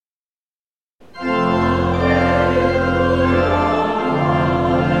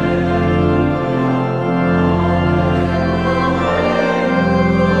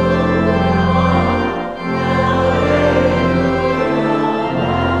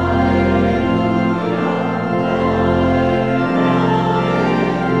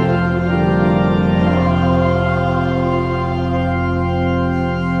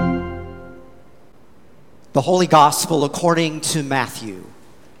The Holy Gospel according to Matthew.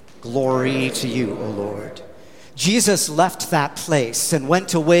 Glory to you, O Lord. Jesus left that place and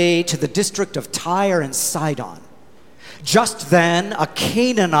went away to the district of Tyre and Sidon. Just then, a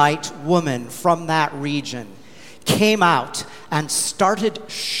Canaanite woman from that region came out and started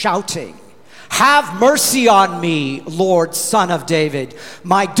shouting, "Have mercy on me, Lord, Son of David.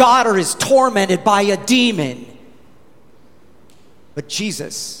 My daughter is tormented by a demon." But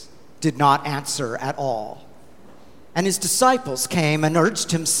Jesus did not answer at all. And his disciples came and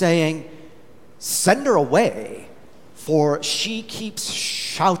urged him, saying, "Send her away, for she keeps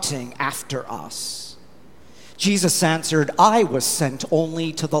shouting after us." Jesus answered, "I was sent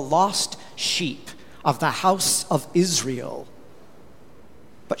only to the lost sheep of the house of Israel."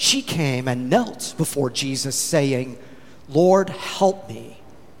 But she came and knelt before Jesus, saying, "Lord, help me."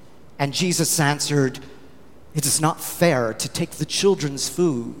 And Jesus answered, "It is not fair to take the children's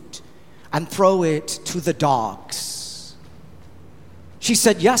food and throw it to the dogs." She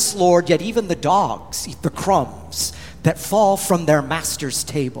said, "Yes, Lord, yet even the dogs eat the crumbs that fall from their master's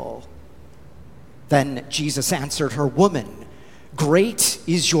table." Then Jesus answered her, "Woman, great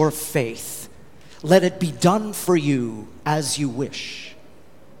is your faith. Let it be done for you as you wish."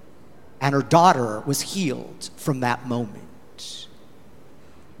 And her daughter was healed from that moment.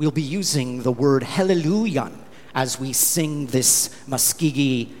 We'll be using the word hallelujah as we sing this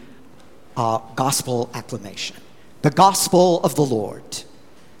Muskegee gospel acclamation. The gospel of the Lord.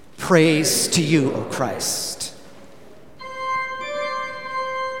 Praise to you, O Christ.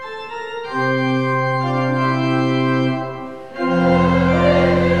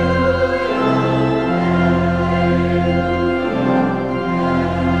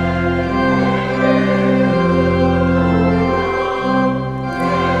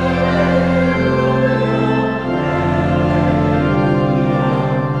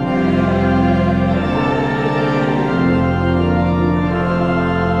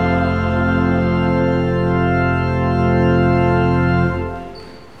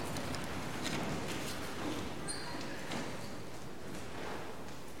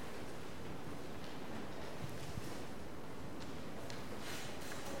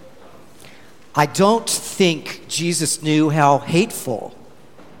 I don't think Jesus knew how hateful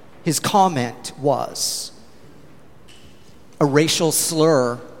his comment was. A racial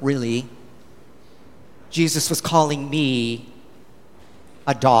slur, really. Jesus was calling me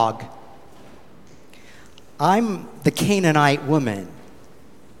a dog. I'm the Canaanite woman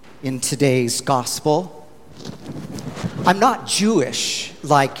in today's gospel. I'm not Jewish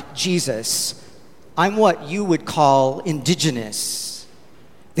like Jesus. I'm what you would call indigenous.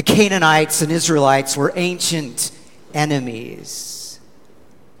 The Canaanites and Israelites were ancient enemies.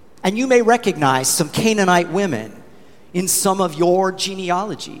 And you may recognize some Canaanite women in some of your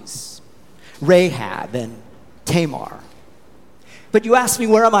genealogies, Rahab and Tamar. But you ask me,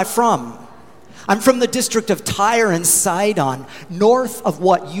 where am I from? I'm from the district of Tyre and Sidon, north of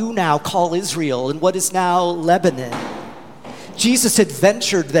what you now call Israel and what is now Lebanon. Jesus had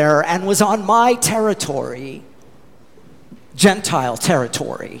ventured there and was on my territory, Gentile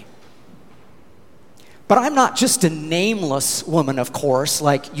territory. But I'm not just a nameless woman, of course,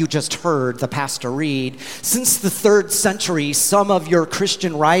 like you just heard the pastor read. Since the 3rd century, some of your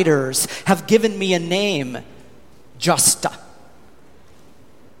Christian writers have given me a name, Justa.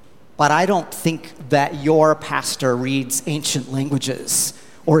 But I don't think that your pastor reads ancient languages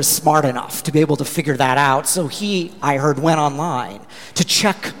or is smart enough to be able to figure that out. So he, I heard, went online to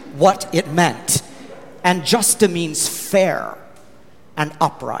check what it meant. And justa means fair and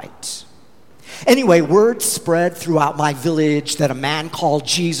upright. Anyway, word spread throughout my village that a man called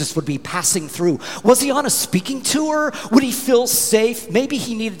Jesus would be passing through. Was he on a speaking tour? Would he feel safe? Maybe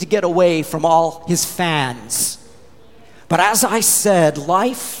he needed to get away from all his fans. But as I said,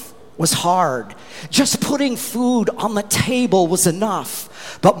 life was hard. Just putting food on the table was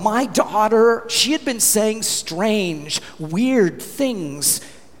enough. But my daughter, she had been saying strange, weird things.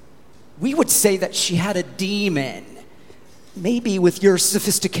 We would say that she had a demon. Maybe with your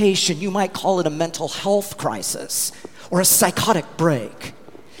sophistication, you might call it a mental health crisis or a psychotic break.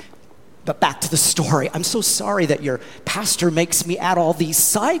 But back to the story. I'm so sorry that your pastor makes me add all these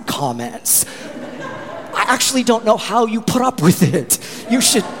side comments. I actually don't know how you put up with it. You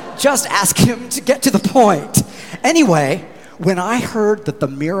should just ask him to get to the point. Anyway, when I heard that the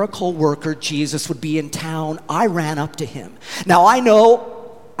miracle worker Jesus would be in town, I ran up to him. Now, I know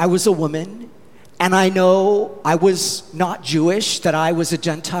I was a woman, and I know I was not Jewish, that I was a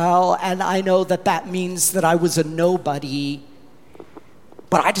Gentile, and I know that that means that I was a nobody.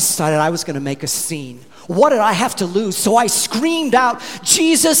 But I decided I was going to make a scene. What did I have to lose? So I screamed out,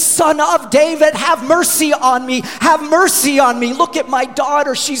 Jesus, Son of David, have mercy on me. Have mercy on me. Look at my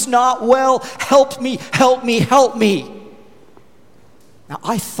daughter. She's not well. Help me, help me, help me. Now,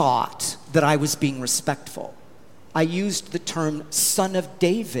 I thought that I was being respectful. I used the term Son of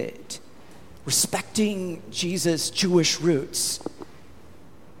David, respecting Jesus' Jewish roots.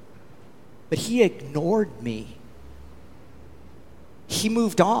 But he ignored me. He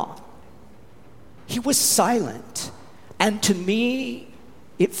moved on. He was silent. And to me,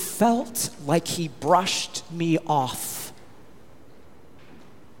 it felt like he brushed me off.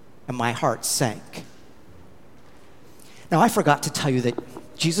 And my heart sank. Now, I forgot to tell you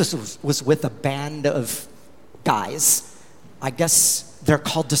that Jesus was with a band of guys. I guess they're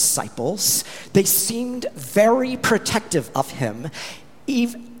called disciples. They seemed very protective of him.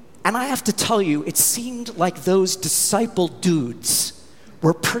 And I have to tell you, it seemed like those disciple dudes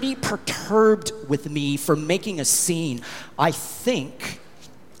were pretty perturbed with me for making a scene. I think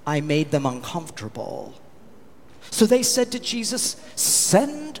I made them uncomfortable. So they said to Jesus,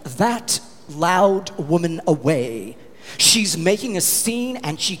 send that loud woman away. She's making a scene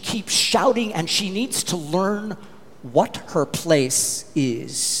and she keeps shouting and she needs to learn what her place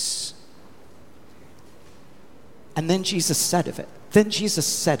is. And then Jesus said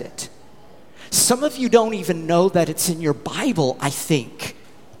it. Some of you don't even know that it's in your Bible, I think,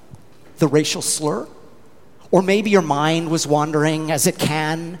 the racial slur. Or maybe your mind was wandering, as it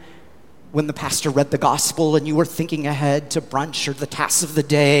can, when the pastor read the gospel and you were thinking ahead to brunch or the tasks of the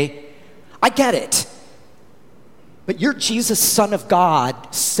day. I get it. But your Jesus, Son of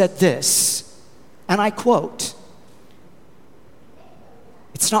God, said this, and I quote,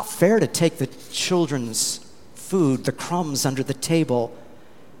 "It's not fair to take the children's food, the crumbs under the table,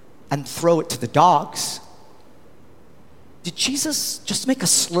 and throw it to the dogs." Did Jesus just make a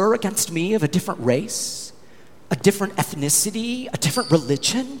slur against me of a different race, a different ethnicity, a different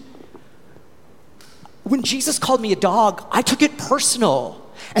religion? When Jesus called me a dog, I took it personal.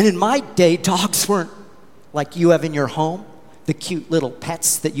 And in my day, dogs weren't like you have in your home, the cute little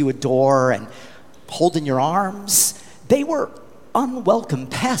pets that you adore and hold in your arms. They were unwelcome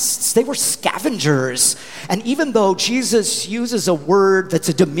pests. They were scavengers. And even though Jesus uses a word that's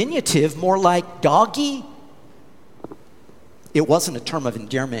a diminutive, more like doggy, it wasn't a term of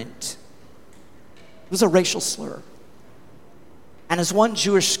endearment. It was a racial slur. And as one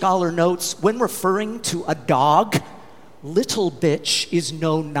Jewish scholar notes, when referring to a dog, little bitch is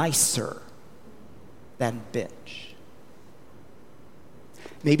no nicer than bitch.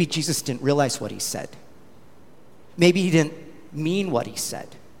 Maybe Jesus didn't realize what he said. Maybe he didn't mean what he said.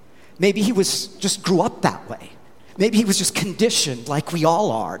 Maybe he just grew up that way. Maybe he was just conditioned, like we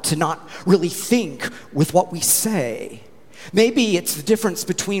all are, to not really think with what we say. Maybe it's the difference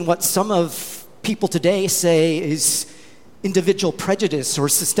between what some of people today say is individual prejudice or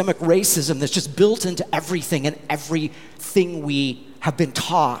systemic racism that's just built into everything and everything we have been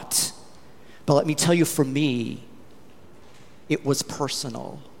taught. But let me tell you, for me, it was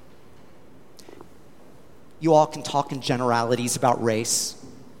personal. You all can talk in generalities about race,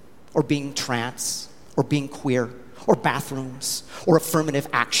 or being trans, or being queer, or bathrooms, or affirmative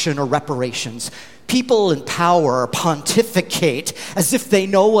action, or reparations. People in power pontificate as if they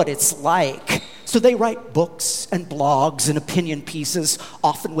know what it's like. So they write books and blogs and opinion pieces,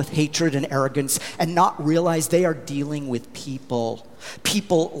 often with hatred and arrogance, and not realize they are dealing with people.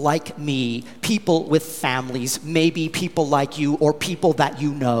 People like me, people with families, maybe people like you, or people that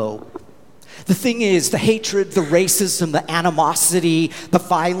you know. The thing is, the hatred, the racism, the animosity, the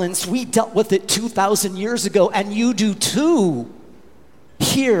violence, we dealt with it 2,000 years ago, and you do too.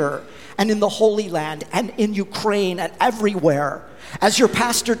 Here, and in the Holy Land, and in Ukraine, and everywhere. As your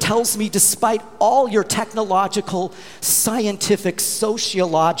pastor tells me, despite all your technological, scientific,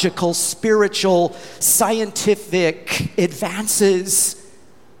 sociological, spiritual, scientific advances,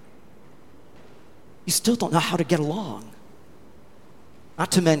 you still don't know how to get along.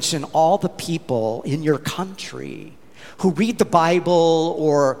 Not to mention all the people in your country who read the Bible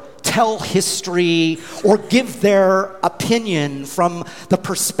or tell history or give their opinion from the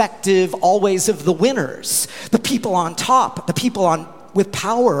perspective always of the winners, the people on top, the people with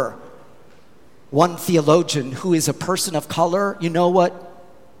power. One theologian who is a person of color, you know what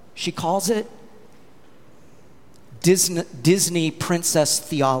she calls it? Disney princess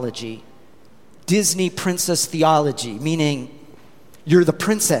theology. Disney princess theology, meaning you're the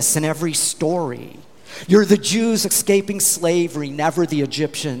princess in every story. You're the Jews escaping slavery, never the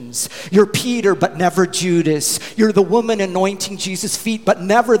Egyptians. You're Peter, but never Judas. You're the woman anointing Jesus' feet, but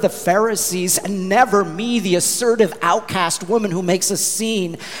never the Pharisees, and never me, the assertive outcast woman who makes a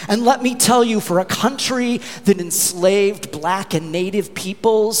scene. And let me tell you, for a country that enslaved black and native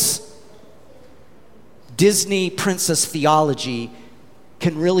peoples, Disney princess theology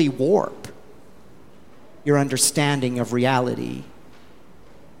can really warp your understanding of reality.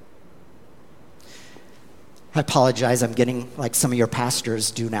 I apologize, I'm getting, like some of your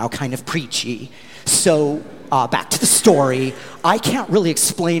pastors do now, kind of preachy. So back to the story. I can't really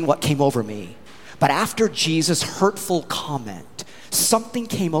explain what came over me. But after Jesus' hurtful comment, something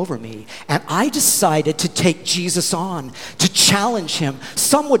came over me. And I decided to take Jesus on, to challenge him.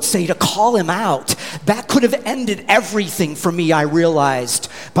 Some would say to call him out. That could have ended everything for me, I realized.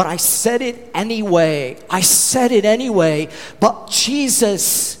 But I said it anyway. But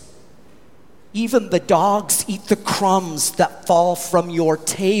Jesus, even the dogs eat the crumbs that fall from your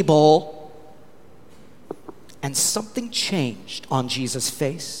table. And something changed on Jesus'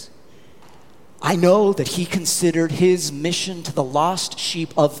 face. I know that he considered his mission to the lost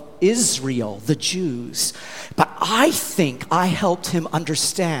sheep of Israel, the Jews. But I think I helped him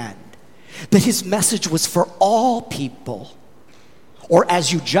understand that his message was for all people. Or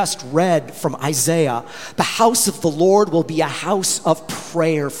as you just read from Isaiah, the house of the Lord will be a house of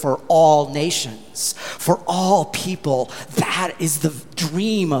prayer for all nations, for all people. That is the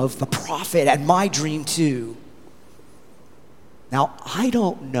dream of the prophet and my dream too. Now, I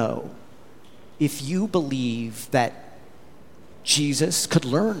don't know if you believe that Jesus could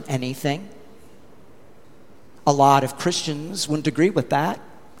learn anything. A lot of Christians wouldn't agree with that.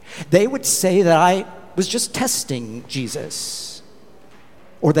 They would say that I was just testing Jesus,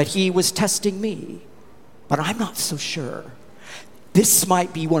 or that he was testing me. But I'm not so sure. This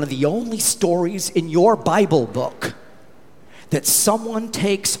might be one of the only stories in your Bible book that someone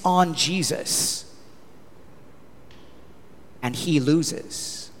takes on Jesus and he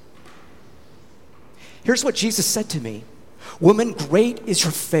loses. Here's what Jesus said to me. Woman, great is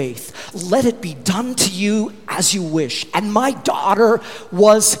your faith. Let it be done to you as you wish. And my daughter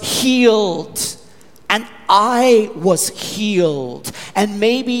was healed. And I was healed. And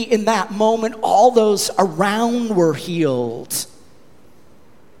maybe in that moment, all those around were healed.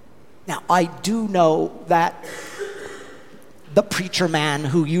 Now, I do know that the preacher man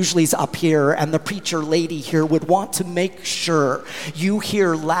who usually is up here and the preacher lady here would want to make sure you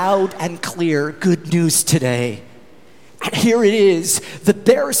hear loud and clear good news today. And here it is, that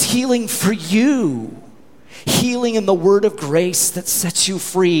there's healing for you. Healing in the word of grace that sets you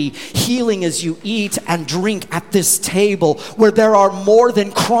free. Healing as you eat and drink at this table where there are more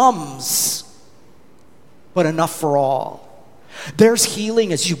than crumbs, but enough for all. There's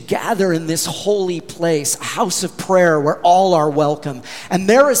healing as you gather in this holy place, a house of prayer where all are welcome. And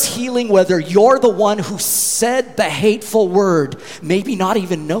there is healing whether you're the one who said the hateful word, maybe not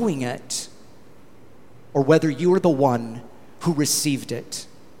even knowing it, or whether you are the one who received it.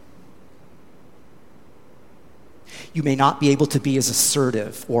 You may not be able to be as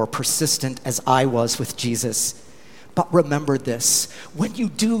assertive or persistent as I was with Jesus, but remember this. When you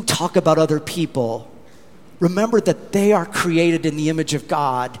do talk about other people, remember that they are created in the image of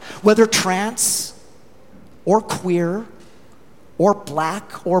God, whether trans or queer or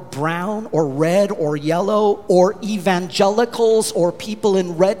black or brown or red or yellow or evangelicals or people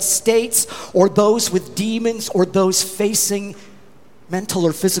in red states or those with demons or those facing mental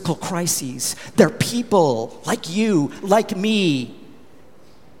or physical crises. They're people like you, like me.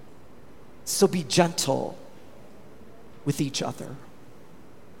 So be gentle with each other.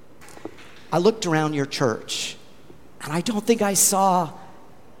 I looked around your church, and I don't think I saw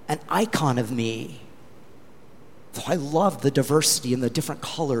an icon of me. Though I love the diversity and the different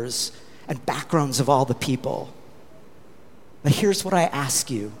colors and backgrounds of all the people. But here's what I ask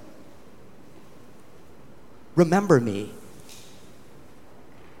you. Remember me.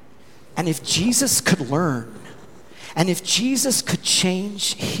 And if Jesus could learn, and if Jesus could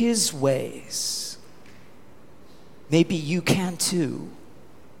change his ways, maybe you can too.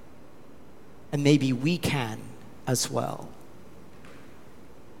 And maybe we can as well.